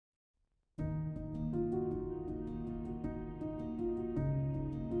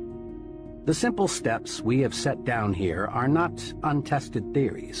The simple steps we have set down here are not untested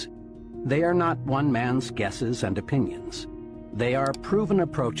theories. They are not one man's guesses and opinions. They are proven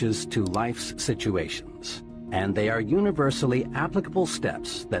approaches to life's situations, and they are universally applicable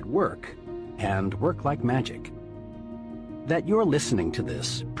steps that work, and work like magic. That you're listening to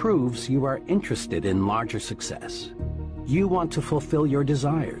this proves you are interested in larger success. You want to fulfill your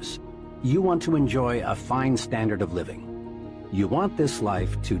desires. You want to enjoy a fine standard of living. You want this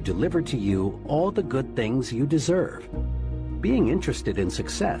life to deliver to you all the good things you deserve. Being interested in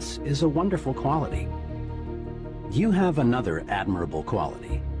success is a wonderful quality. You have another admirable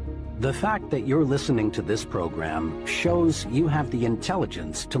quality. The fact that you're listening to this program shows you have the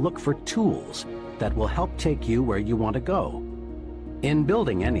intelligence to look for tools that will help take you where you want to go. In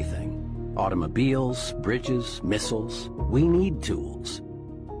building anything, automobiles, bridges, missiles, we need tools.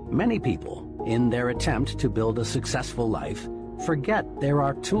 Many people, in their attempt to build a successful life, forget there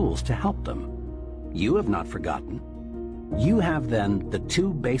are tools to help them. You have not forgotten. You have then the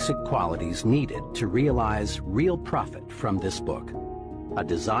two basic qualities needed to realize real profit from this book: a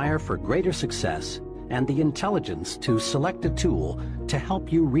desire for greater success and the intelligence to select a tool to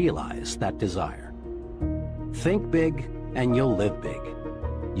help you realize that desire. Think big and you'll live big.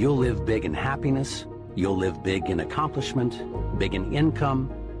 You'll live big in happiness, you'll live big in accomplishment, big in income,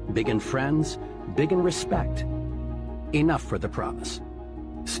 big in friends, big in respect. Enough for the promise.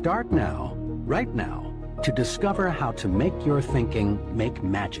 Start now, right now, to discover how to make your thinking make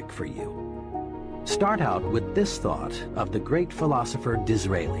magic for you. Start out with this thought of the great philosopher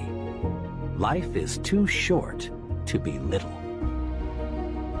Disraeli: life is too short to be little.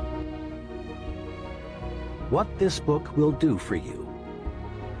 What this book will do for you.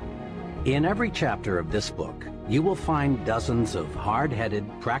 In every chapter of this book, you will find dozens of hard-headed,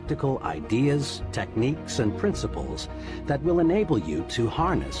 practical ideas, techniques, and principles that will enable you to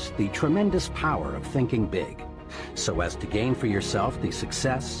harness the tremendous power of thinking big, so as to gain for yourself the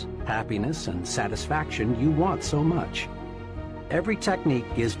success, happiness, and satisfaction you want so much. Every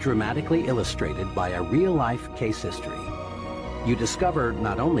technique is dramatically illustrated by a real-life case history. You discover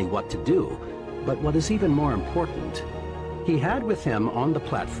not only what to do, but what is even more important. He had with him on the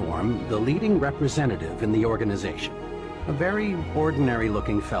platform the leading representative in the organization, a very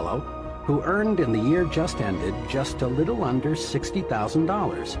ordinary-looking fellow who earned in the year just ended just a little under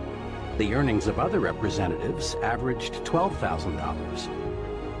 $60,000. The earnings of other representatives averaged $12,000.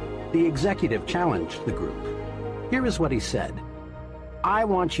 The executive challenged the group. Here is what he said: "I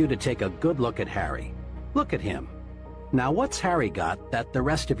want you to take a good look at Harry. Look at him. Now what's Harry got that the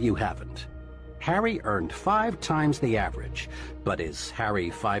rest of you haven't? Harry earned 5 times the average, but is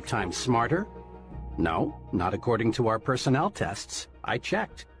Harry 5 times smarter? No, not according to our personnel tests. I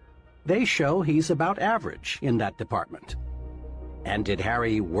checked. They show he's about average in that department. And did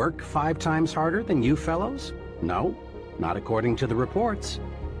Harry work 5 times harder than you fellows? No, not according to the reports.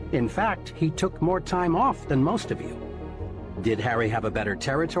 In fact, he took more time off than most of you. Did Harry have a better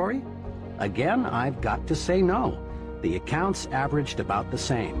territory? Again, I've got to say no. The accounts averaged about the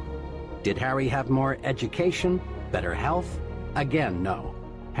same. Did Harry have more education, better health? Again, no.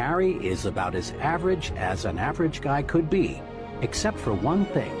 Harry is about as average as an average guy could be, except for one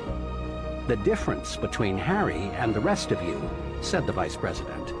thing. The difference between Harry and the rest of you," said the vice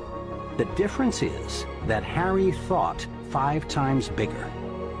president, "the difference is that Harry thought 5 times bigger."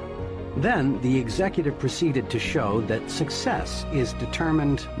 Then the executive proceeded to show that success is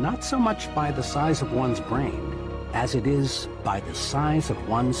determined not so much by the size of one's brain as it is by the size of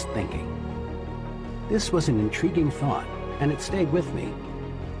one's thinking. This was an intriguing thought, and it stayed with me.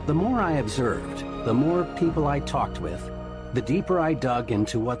 The more I observed, the more people I talked with, the deeper I dug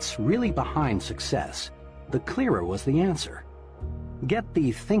into what's really behind success, the clearer was the answer. Get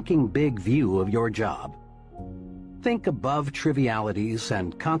the thinking big view of your job. Think above trivialities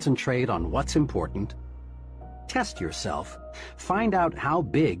and concentrate on what's important. Test yourself. Find out how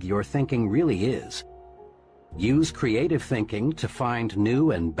big your thinking really is. Use creative thinking to find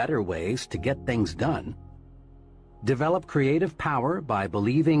new and better ways to get things done. Develop creative power by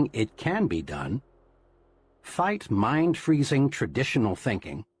believing it can be done. Fight mind-freezing traditional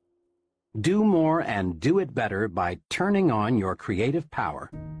thinking. Do more and do it better by turning on your creative power.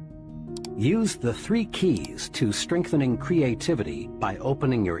 Use the 3 keys to strengthening creativity by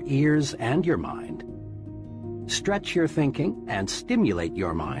opening your ears and your mind. Stretch your thinking and stimulate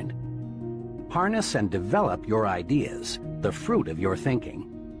your mind. Harness and develop your ideas, the fruit of your thinking.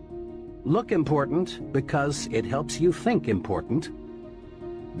 Look important because it helps you think important.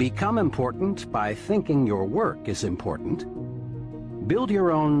 Become important by thinking your work is important. Build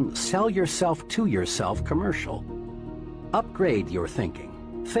your own sell yourself to yourself commercial. Upgrade your thinking.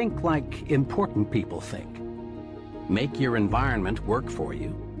 Think like important people think. Make your environment work for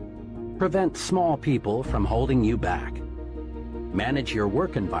you. Prevent small people from holding you back. Manage your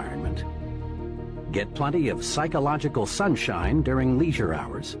work environment. Get plenty of psychological sunshine during leisure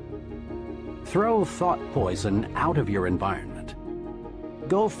hours. Throw thought poison out of your environment.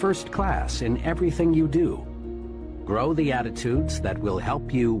 Go first class in everything you do. Grow the attitudes that will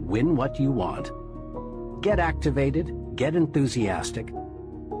help you win what you want. Get activated, get enthusiastic.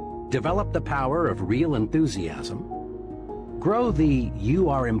 Develop the power of real enthusiasm. Grow the "you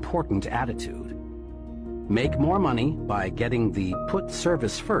are important" attitude. Make more money by getting the "put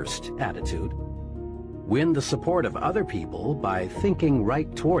service first" attitude. Win the support of other people by thinking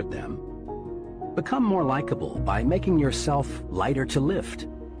right toward them. Become more likable by making yourself lighter to lift.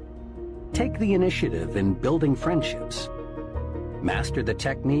 Take the initiative in building friendships. Master the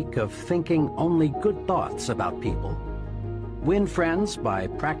technique of thinking only good thoughts about people. Win friends by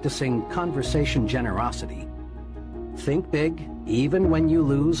practicing conversation generosity. Think big, even when you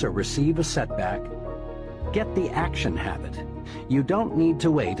lose or receive a setback. Get the action habit. You don't need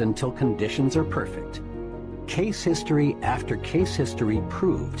to wait until conditions are perfect. Case history after case history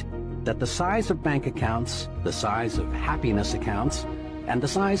proved that the size of bank accounts, the size of happiness accounts, and the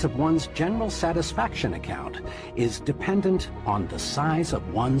size of one's general satisfaction account is dependent on the size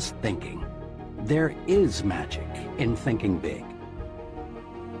of one's thinking. There is magic in thinking big.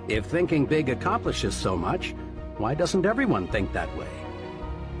 If thinking big accomplishes so much, why doesn't everyone think that way?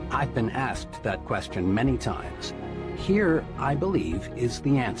 I've been asked that question many times. Here, I believe, is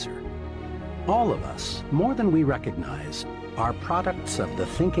the answer. All of us, more than we recognize, are products of the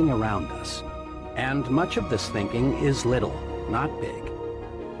thinking around us. And much of this thinking is little, not big.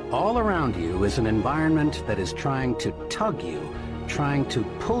 All around you is an environment that is trying to tug you, trying to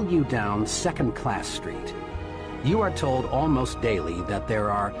pull you down second-class street. You are told almost daily that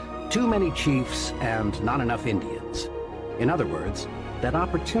there are too many chiefs and not enough Indians. In other words, that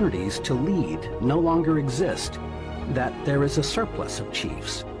opportunities to lead no longer exist, that there is a surplus of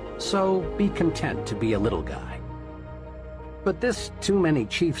chiefs, so be content to be a little guy. But this too many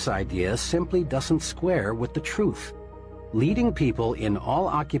chiefs idea simply doesn't square with the truth. Leading people in all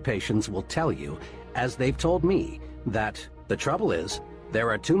occupations will tell you, as they've told me, that the trouble is there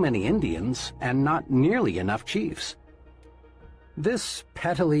are too many Indians and not nearly enough chiefs. This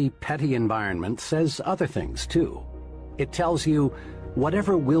petty environment says other things too. It tells you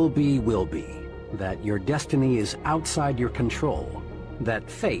whatever will be, that your destiny is outside your control, that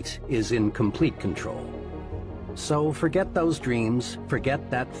fate is in complete control. So forget those dreams, forget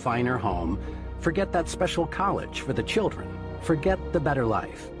that finer home, forget that special college for the children, forget the better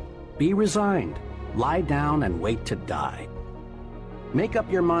life. Be resigned, lie down and wait to die. Make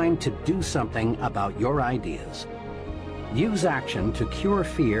up your mind to do something about your ideas. Use action to cure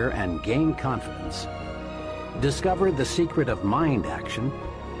fear and gain confidence. Discover the secret of mind action.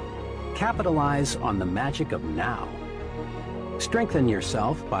 Capitalize on the magic of now. Strengthen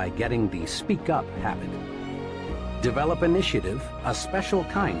yourself by getting the speak up habit. Develop initiative, a special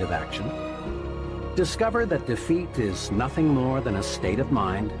kind of action. Discover that defeat is nothing more than a state of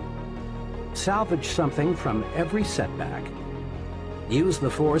mind. Salvage something from every setback. Use the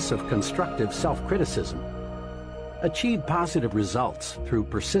force of constructive self-criticism. Achieve positive results through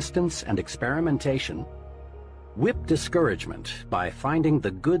persistence and experimentation. Whip discouragement by finding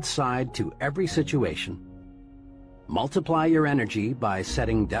the good side to every situation. Multiply your energy by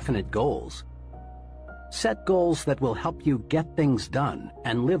setting definite goals. Set goals that will help you get things done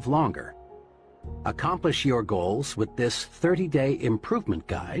and live longer. Accomplish your goals with this 30-day improvement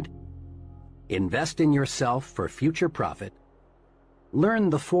guide. Invest in yourself for future profit. Learn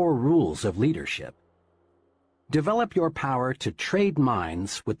the 4 rules of leadership. Develop your power to trade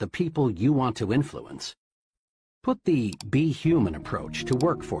minds with the people you want to influence. Put the be human approach to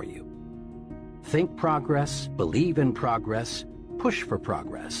work for you. Think progress, believe in progress, push for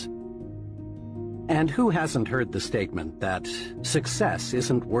progress. And who hasn't heard the statement that success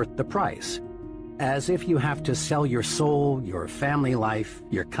isn't worth the price? As if you have to sell your soul, your family life,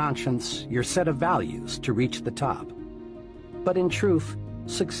 your conscience, your set of values to reach the top. But in truth,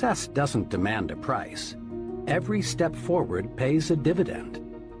 success doesn't demand a price. Every step forward pays a dividend.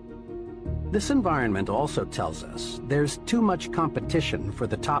 This environment also tells us there's too much competition for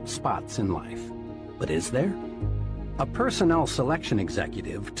the top spots in life. But is there? A personnel selection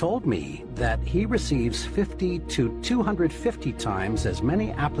executive told me that he receives 50 to 250 times as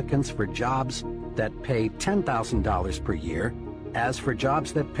many applicants for jobs that pay $10,000 per year as for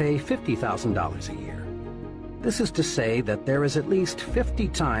jobs that pay $50,000 a year. This is to say that there is at least 50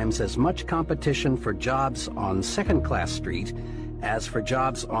 times as much competition for jobs on second-class street as for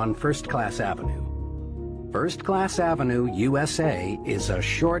jobs on First Class Avenue. First Class Avenue, USA, is a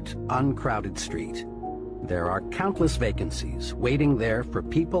short, uncrowded street. There are countless vacancies waiting there for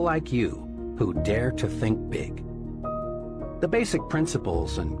people like you who dare to think big. The basic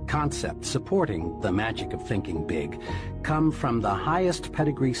principles and concepts supporting the magic of thinking big come from the highest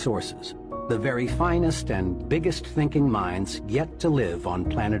pedigree sources, the very finest and biggest thinking minds yet to live on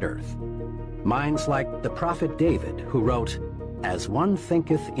planet Earth. Minds like the prophet David, who wrote, "As one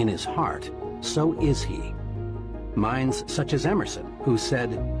thinketh in his heart, so is he." Minds such as Emerson, who said,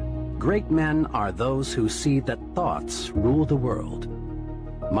 "Great men are those who see that thoughts rule the world."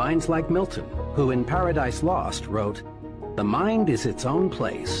 Minds like Milton, who in Paradise Lost wrote, "The mind is its own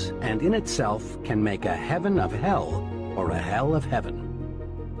place, and in itself can make a heaven of hell or a hell of heaven."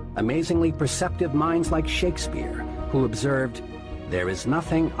 Amazingly perceptive minds like Shakespeare, who observed, "There is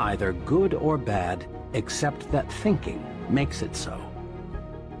nothing either good or bad except that thinking makes it so."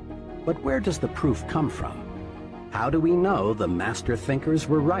 But where does the proof come from? How do we know the master thinkers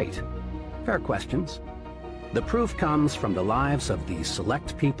were right? Fair questions. The proof comes from the lives of the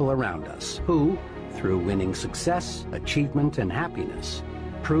select people around us who, through winning success, achievement, and happiness,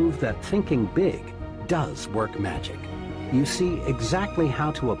 prove that thinking big does work magic. You see exactly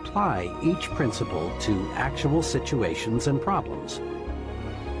how to apply each principle to actual situations and problems.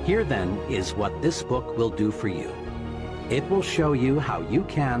 Here then is what this book will do for you. It will show you how you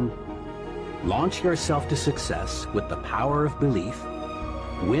can launch yourself to success with the power of belief,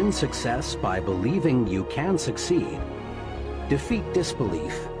 win success by believing you can succeed, defeat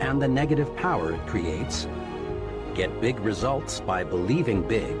disbelief and the negative power it creates, get big results by believing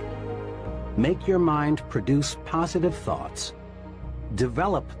big, make your mind produce positive thoughts,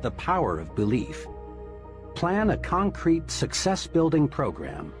 develop the power of belief, plan a concrete success-building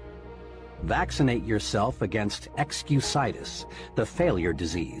program, vaccinate yourself against excusitis, the failure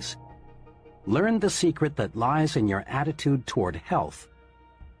disease, learn the secret that lies in your attitude toward health,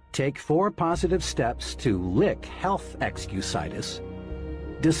 take 4 positive steps to lick health excusitis,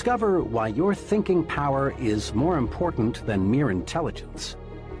 discover why your thinking power is more important than mere intelligence,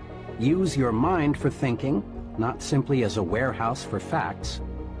 use your mind for thinking, not simply as a warehouse for facts,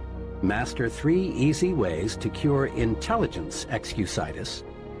 master 3 easy ways to cure intelligence excusitis,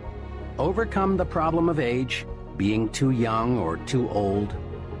 overcome the problem of age, being too young or too old,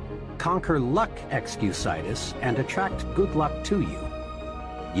 conquer luck excusitis and attract good luck to you,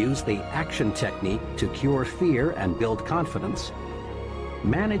 use the action technique to cure fear and build confidence,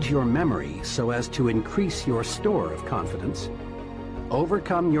 manage your memory so as to increase your store of confidence,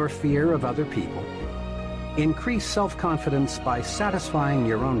 overcome your fear of other people, increase self-confidence by satisfying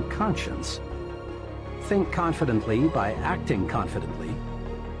your own conscience, think confidently by acting confidently,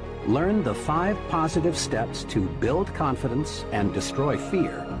 learn the 5 positive steps to build confidence and destroy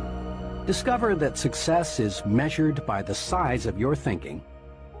fear, discover that success is measured by the size of your thinking,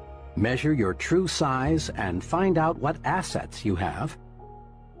 measure your true size and find out what assets you have,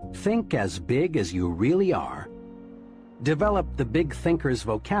 think as big as you really are, develop the big thinker's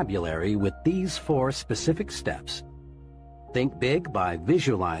vocabulary with these 4 specific steps, think big by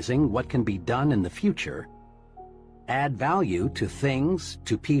visualizing what can be done in the future, add value to things,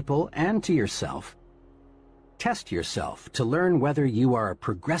 to people, and to yourself, test yourself to learn whether you are a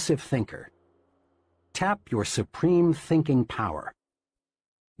progressive thinker, tap your supreme thinking power,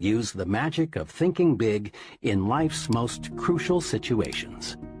 use the magic of thinking big in life's most crucial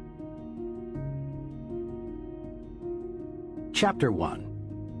situations. Chapter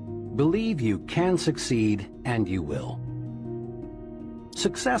 1. Believe you can succeed, and you will.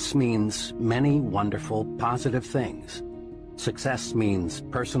 Success means many wonderful, positive things. Success means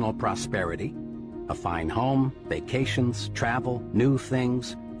personal prosperity, a fine home, vacations, travel, new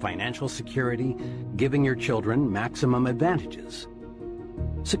things, financial security, giving your children maximum advantages.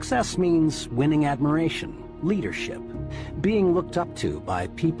 Success means winning admiration, leadership, being looked up to by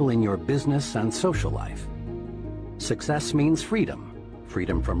people in your business and social life. Success means freedom,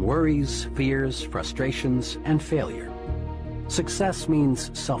 freedom from worries, fears, frustrations, and failure. Success means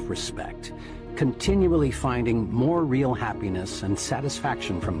self-respect, continually finding more real happiness and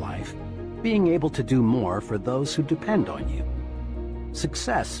satisfaction from life, being able to do more for those who depend on you.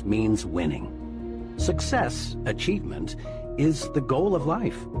 Success means winning. Success, achievement, is the goal of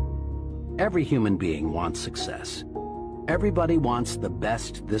life. Every human being wants success. Everybody wants the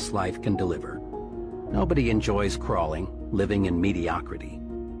best this life can deliver. Nobody enjoys crawling, living in mediocrity.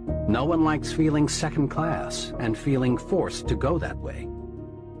 No one likes feeling second class and feeling forced to go that way.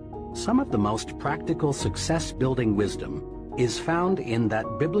 Some of the most practical success-building wisdom is found in that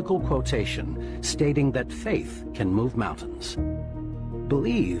biblical quotation stating that faith can move mountains.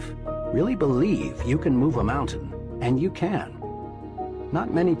 Believe, really believe you can move a mountain, and you can.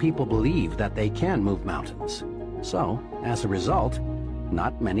 Not many people believe that they can move mountains. So, as a result,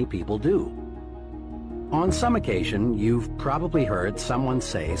 not many people do. On some occasion, you've probably heard someone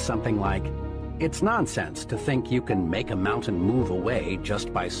say something like, "It's nonsense to think you can make a mountain move away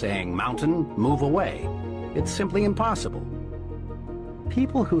just by saying, 'Mountain, move away.' It's simply impossible."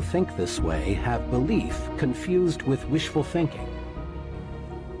 People who think this way have belief confused with wishful thinking.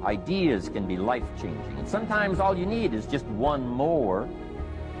 Ideas can be life-changing, and sometimes all you need is just one more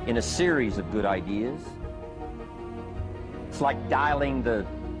in a series of good ideas. It's like dialing the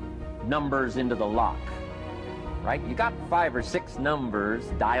numbers into the lock, right? You got 5 or 6 numbers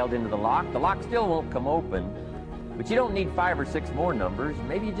dialed into the lock still won't come open, but you don't need 5 or 6 more numbers.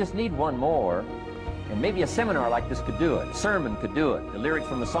 Maybe you just need one more, and maybe a seminar like this could do it, a sermon could do it, the lyrics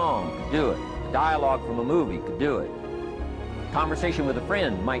from a song could do it, the dialogue from a movie could do it. Conversation with a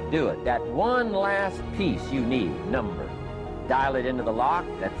friend might do it. That one last piece you need, number. Dial it into the lock,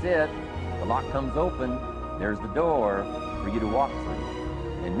 that's it. The lock comes open, there's the door for you to walk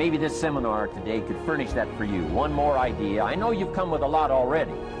through. And maybe this seminar today could furnish that for you. One more idea. I know you've come with a lot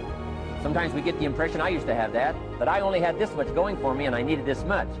already. Sometimes we get the impression, I used to have that I only had this much going for me and I needed this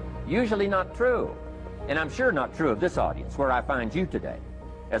much. Usually not true. And I'm sure not true of this audience, where I find you today,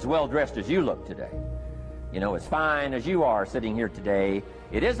 as well dressed as you look today. You know, as fine as you are sitting here today,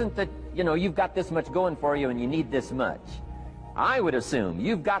 it isn't that, you know, you've got this much going for you and you need this much. I would assume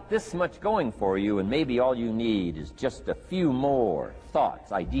you've got this much going for you and maybe all you need is just a few more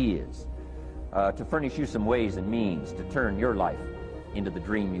thoughts, ideas, to furnish you some ways and means to turn your life into the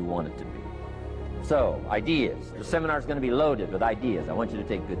dream you want it to be. So, ideas. The seminar's going to be loaded with ideas. I want you to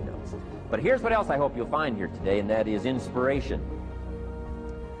take good notes. But here's what else I hope you'll find here today, and that is inspiration.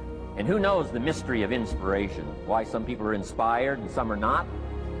 And who knows the mystery of inspiration? Why some people are inspired and some are not?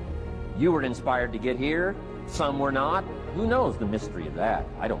 You were inspired to get here, some were not. Who knows the mystery of that?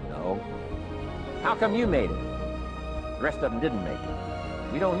 I don't know. How come you made it? The rest of them didn't make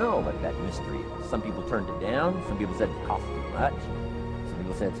it. We don't know what that mystery is. Some people turned it down. Some people said it cost too much. Some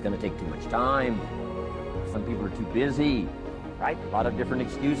people said it's going to take too much time. Some people are too busy. Right? A lot of different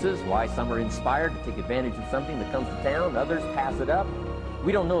excuses why some are inspired to take advantage of something that comes to town. Others pass it up.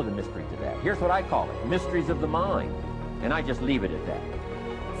 We don't know the mystery to that. Here's what I call it, mysteries of the mind. And I just leave it at that.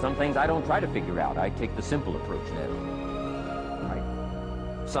 Some things I don't try to figure out. I take the simple approach now.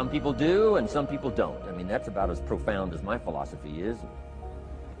 Right? Some people do and some people don't. I mean, that's about as profound as my philosophy is.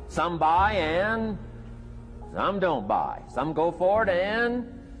 Some buy and some don't buy. Some go for it and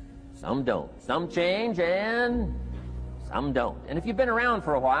some don't. Some change and some don't. And if you've been around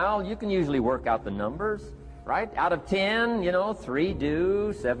for a while, you can usually work out the numbers. Right? Out of 10, you know, 3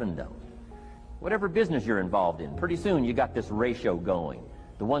 do, 7 don't. Whatever business you're involved in, pretty soon you got this ratio going.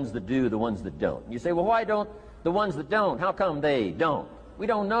 The ones that do, the ones that don't. You say, well, why don't the ones that don't, how come they don't? We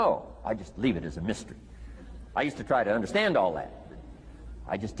don't know. I just leave it as a mystery. I used to try to understand all that.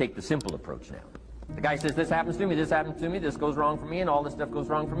 I just take the simple approach now. The guy says, this happens to me, this happens to me, this goes wrong for me, and all this stuff goes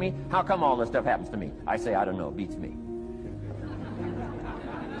wrong for me. How come all this stuff happens to me? I say, I don't know, it beats me.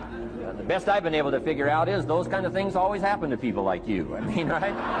 The best I've been able to figure out is those kind of things always happen to people like you. I mean,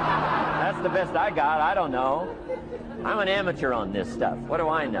 right? That's the best I got. I don't know. I'm an amateur on this stuff. What do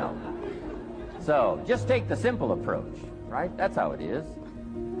I know? So, just take the simple approach, right? That's how it is.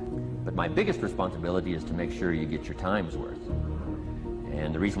 But my biggest responsibility is to make sure you get your time's worth.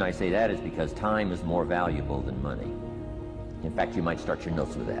 And the reason I say that is because time is more valuable than money. In fact, you might start your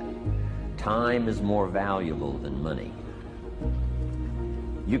notes with that. Time is more valuable than money.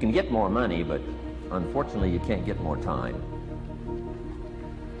 You can get more money, but unfortunately you can't get more time.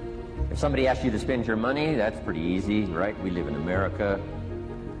 If somebody asks you to spend your money, that's pretty easy, right? We live in America,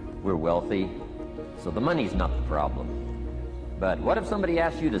 we're wealthy, so the money's not the problem. But what if somebody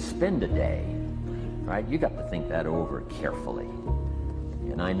asks you to spend a day, right? You got to think that over carefully.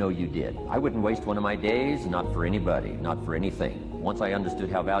 And I know you did. I wouldn't waste one of my days, not for anybody, not for anything. Once I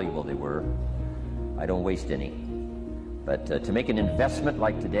understood how valuable they were, I don't waste any. But to make an investment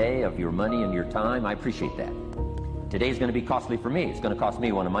like today of your money and your time, I appreciate that. Today's going to be costly for me. It's going to cost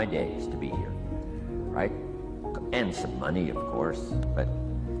me one of my days to be here, right? And some money, of course. But,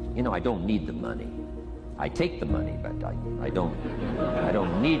 you know, I don't need the money. I take the money, but I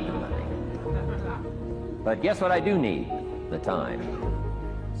don't need the money. But guess what I do need? The time.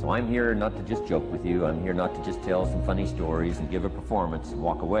 So I'm here not to just joke with you. I'm here not to just tell some funny stories and give a performance and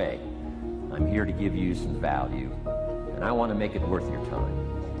walk away. I'm here to give you some value. And I want to make it worth your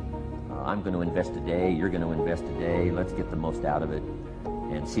time. I'm going to invest a day, you're going to invest a day. Let's get the most out of it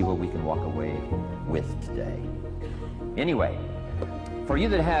and see what we can walk away with today. Anyway, for you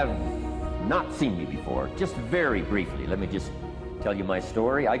that have not seen me before, just very briefly, let me just tell you my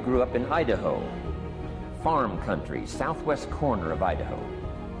story. I grew up in Idaho, farm country, southwest corner of Idaho.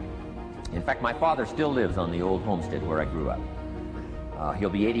 In fact, my father still lives on the old homestead where I grew up. He'll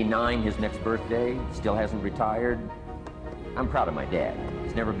be 89 his next birthday, still hasn't retired. I'm proud of my dad.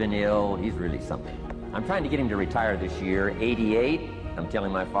 He's never been ill, he's really something. I'm trying to get him to retire this year, 88. I'm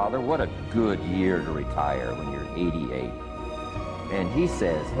telling my father, what a good year to retire when you're 88. And he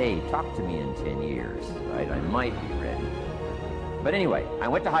says, hey, talk to me in 10 years, right? I might be ready. But anyway, I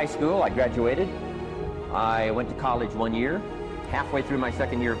went to high school, I graduated. I went to college 1 year. Halfway through my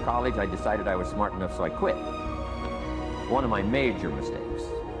second year of college, I decided I was smart enough, so I quit. One of my major mistakes.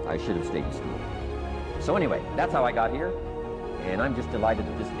 I should have stayed in school. So anyway, that's how I got here. And I'm just delighted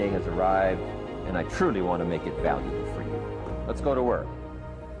that this day has arrived, and I truly want to make it valuable for you. Let's go to work.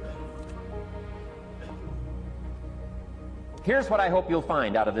 Here's what I hope you'll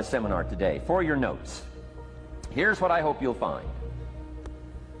find out of this seminar today, for your notes. Here's what I hope you'll find.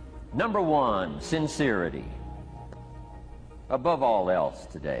 Number one, sincerity. Above all else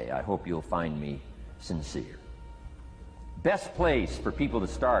today, I hope you'll find me sincere. Best place for people to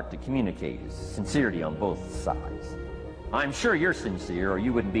start to communicate is sincerity on both sides. I'm sure you're sincere or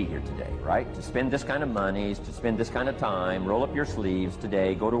you wouldn't be here today, right? To spend this kind of money, to spend this kind of time, roll up your sleeves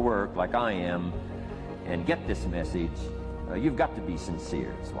today, go to work like I am, and get this message. You've got to be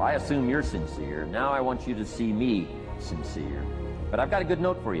sincere. So I assume you're sincere. Now I want you to see me sincere. But I've got a good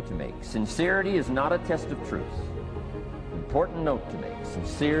note for you to make. Sincerity is not a test of truth. Important note to make.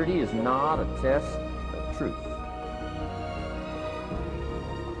 Sincerity is not a test of truth.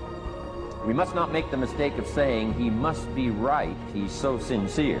 We must not make the mistake of saying he must be right, he's so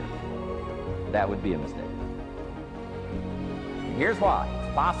sincere. That would be a mistake. And here's why.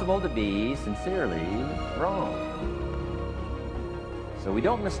 It's possible to be sincerely wrong. So we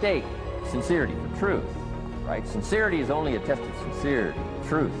don't mistake sincerity for truth, right? Sincerity is only a test of sincerity.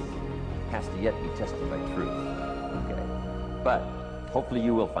 Truth has to yet be tested by truth, okay? But hopefully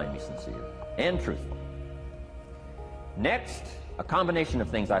you will find me sincere and truthful. Next, a combination of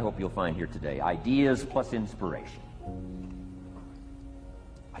things I hope you'll find here today. Ideas plus inspiration.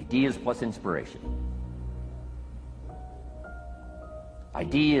 Ideas plus inspiration.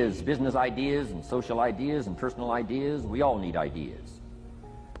 Ideas, business ideas and social ideas and personal ideas, we all need ideas.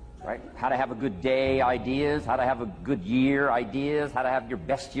 Right? How to have a good day ideas, how to have a good year ideas, how to have your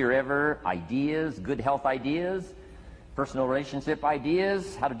best year ever ideas, good health ideas, personal relationship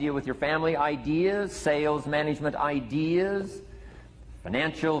ideas, how to deal with your family ideas, sales management ideas,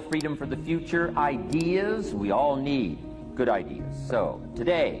 financial freedom for the future ideas. We all need good ideas. So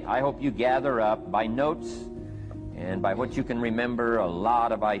today I hope you gather up by notes and by what you can remember a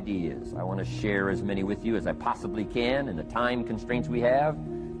lot of ideas. I want to share as many with you as I possibly can in the time constraints we have.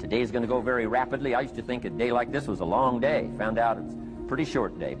 Today's going to go very rapidly. I used to think a day like this was a long day. Found out it's a pretty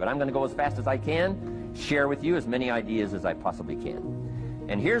short day. But I'm going to go as fast as I can, share with you as many ideas as I possibly can.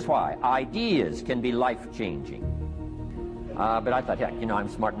 And here's why. Ideas can be life-changing. But I thought, heck, you know, I'm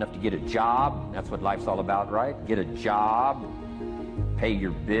smart enough to get a job. That's what life's all about, right? Get a job, pay your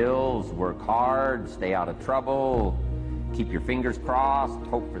bills, work hard, stay out of trouble, keep your fingers crossed,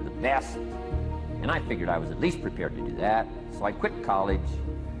 hope for the best. And I figured I was at least prepared to do that. So I quit college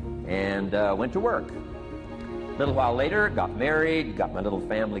and went to work. A little while later, got married, got my little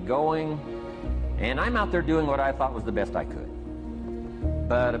family going, and I'm out there doing what I thought was the best I could.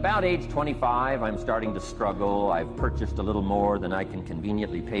 But about age 25, I'm starting to struggle. I've purchased a little more than I can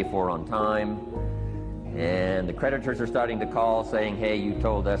conveniently pay for on time, and the creditors are starting to call saying, hey, you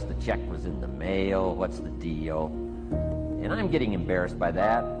told us the check was in the mail, what's the deal? And I'm getting embarrassed by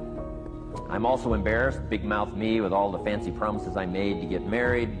that. I'm also embarrassed, big mouth me, with all the fancy promises I made to get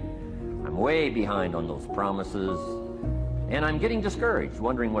married. I'm way behind on those promises, and I'm getting discouraged,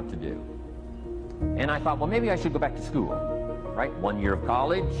 wondering what to do. And I thought, well, maybe I should go back to school, right? 1 year of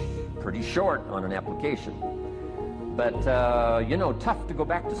college, pretty short on an application. But, you know, tough to go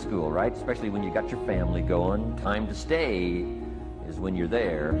back to school, right? Especially when you got your family going. Time to stay is when you're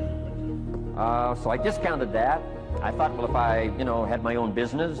there. So I discounted that. I thought, well, if I, you know, had my own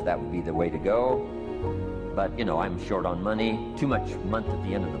business, that would be the way to go. But, you know, I'm short on money, too much month at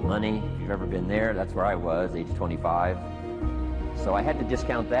the end of the money. If you've ever been there, that's where I was, age 25. So I had to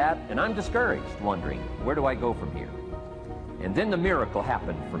discount that, and I'm discouraged, wondering, where do I go from here? And then the miracle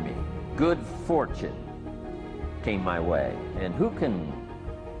happened for me. Good fortune came my way. And who can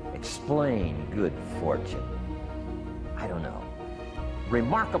explain good fortune? I don't know.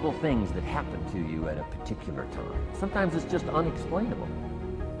 remarkable things that happen to you at a particular time. Sometimes it's just unexplainable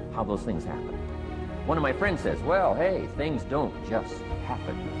how those things happen. One of my friends says, well, hey, things don't just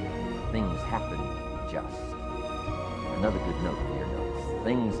happen. Things happen just. Another good note for your notes.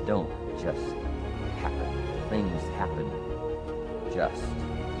 Things don't just happen. Things happen just.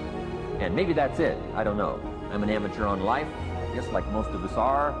 And maybe that's it. I don't know. I'm an amateur on life, just like most of us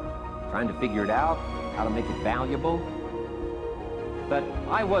are, trying to figure it out, how to make it valuable. But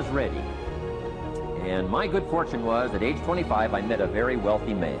I was ready. And my good fortune was, at age 25, I met a very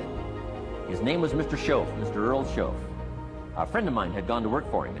wealthy man. His name was Mr. Schoaf, Mr. Earl Schoaf. A friend of mine had gone to work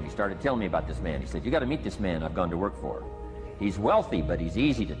for him, and he started telling me about this man. He said, you got to meet this man I've gone to work for. He's wealthy, but he's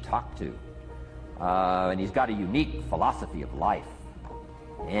easy to talk to. And he's got a unique philosophy of life.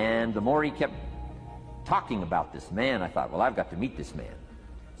 And the more he kept talking about this man, I thought, well, I've got to meet this man.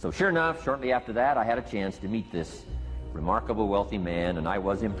 So sure enough, shortly after that, I had a chance to meet this remarkable wealthy man, and I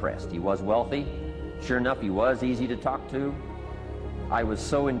was impressed. He was wealthy. Sure enough, he was easy to talk to. I was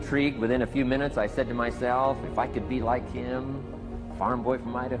so intrigued, within a few minutes, I said to myself, if I could be like him, farm boy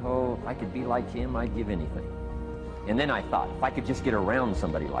from Idaho, if I could be like him, I'd give anything. And then I thought, if I could just get around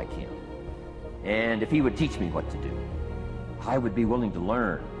somebody like him, and if he would teach me what to do, I would be willing to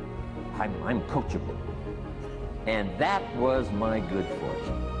learn. I'm coachable. And that was my good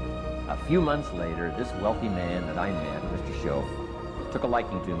fortune. A few months later, this wealthy man that I met, Mr. Schoaf, took a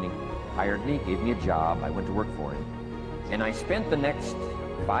liking to me, hired me, gave me a job. I went to work for him. And I spent the next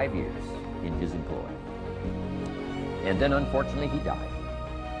 5 years in his employ. And then, unfortunately, he died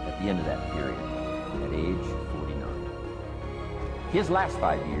at the end of that period, at age 49. His last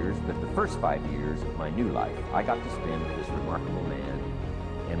 5 years, but the first 5 years of my new life, I got to spend with this remarkable man.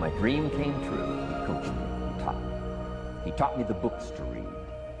 And my dream came true. He coached me. He taught me. He taught me the books to read.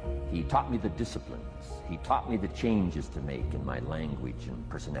 He taught me the disciplines. He taught me the changes to make in my language and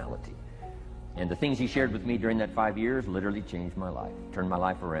personality. And the things he shared with me during that 5 years literally changed my life, turned my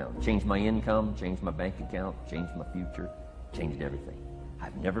life around, changed my income, changed my bank account, changed my future, changed everything.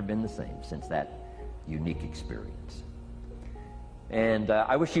 I've never been the same since that unique experience. And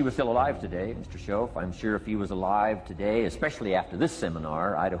I wish he was still alive today, Mr. Schoaf. I'm sure if he was alive today, especially after this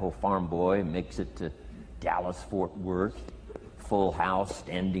seminar, Idaho Farm Boy makes it to Dallas, Fort Worth, full house,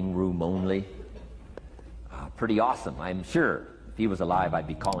 standing room only. Pretty awesome, I'm sure. If he was alive, I'd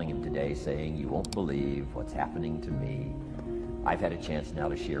be calling him today saying, you won't believe what's happening to me. I've had a chance now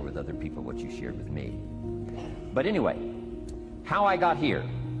to share with other people what you shared with me. But anyway, how I got here.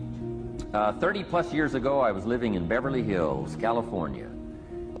 30 plus years ago, I was living in Beverly Hills, California.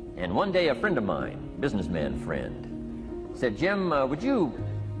 And one day, a friend of mine, businessman friend, said, Jim,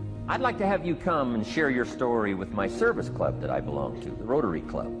 I'd like to have you come and share your story with my service club that I belong to, the Rotary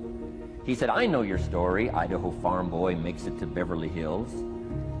Club. He said, I know your story, Idaho Farm Boy makes it to Beverly Hills.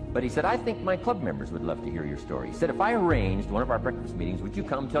 But he said, I think my club members would love to hear your story. He said, if I arranged one of our breakfast meetings, would you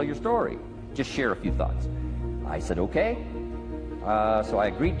come tell your story? Just share a few thoughts. I said, okay. So I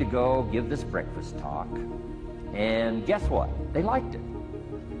agreed to go give this breakfast talk. And guess what? They liked it.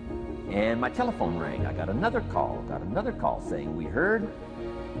 And my telephone rang. I got another call saying, we heard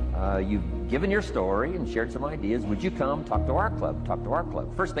you've given your story and shared some ideas. Would you come talk to our club?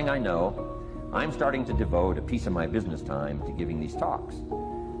 First thing I know, I'm starting to devote a piece of my business time to giving these talks.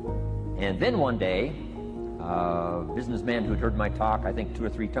 And then one day, a businessman who'd heard my talk, I think 2 or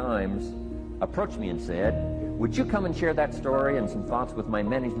 3 times, approached me and said, would you come and share that story and some thoughts with my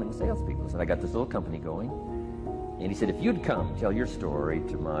management and salespeople? I said, I got this little company going. And he said, if you'd come tell your story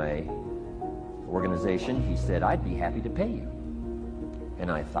to my organization, he said, I'd be happy to pay you.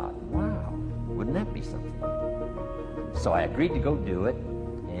 And I thought, wow, wouldn't that be something? So I agreed to go do it,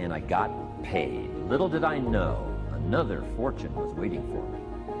 and I got paid. Little did I know, another fortune was waiting for me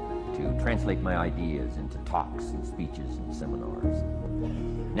to translate my ideas into talks and speeches and seminars.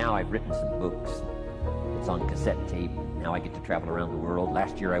 Now I've written some books. It's on cassette tape. Now I get to travel around the world.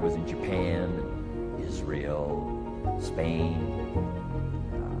 Last year I was in Japan, Israel, Spain,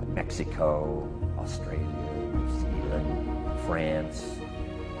 Mexico, Australia, New Zealand, France,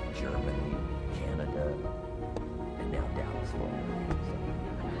 Germany, Canada, and now Dallas, Florida.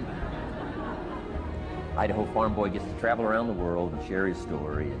 Idaho Farm Boy gets to travel around the world and share his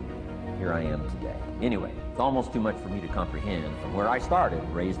story, and here I am today. Anyway, it's almost too much for me to comprehend from where I started,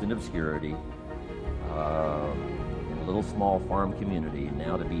 raised in obscurity, in a little small farm community, and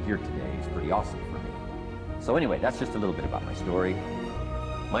now to be here today is pretty awesome for me. So anyway, that's just a little bit about my story.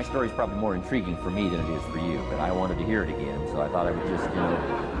 My story is probably more intriguing for me than it is for you, but I wanted to hear it again, so I thought I would just,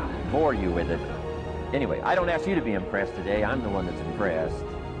 bore you with it. Anyway, I don't ask you to be impressed today. I'm the one that's impressed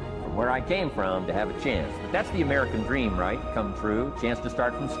from from where I came from to have a chance. But that's the American dream, right? Come true. Chance to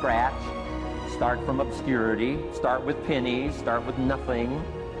start from scratch, start from obscurity, start with pennies, start with nothing,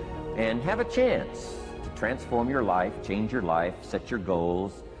 and have a chance to transform your life, change your life, set your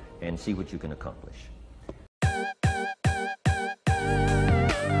goals, and see what you can accomplish.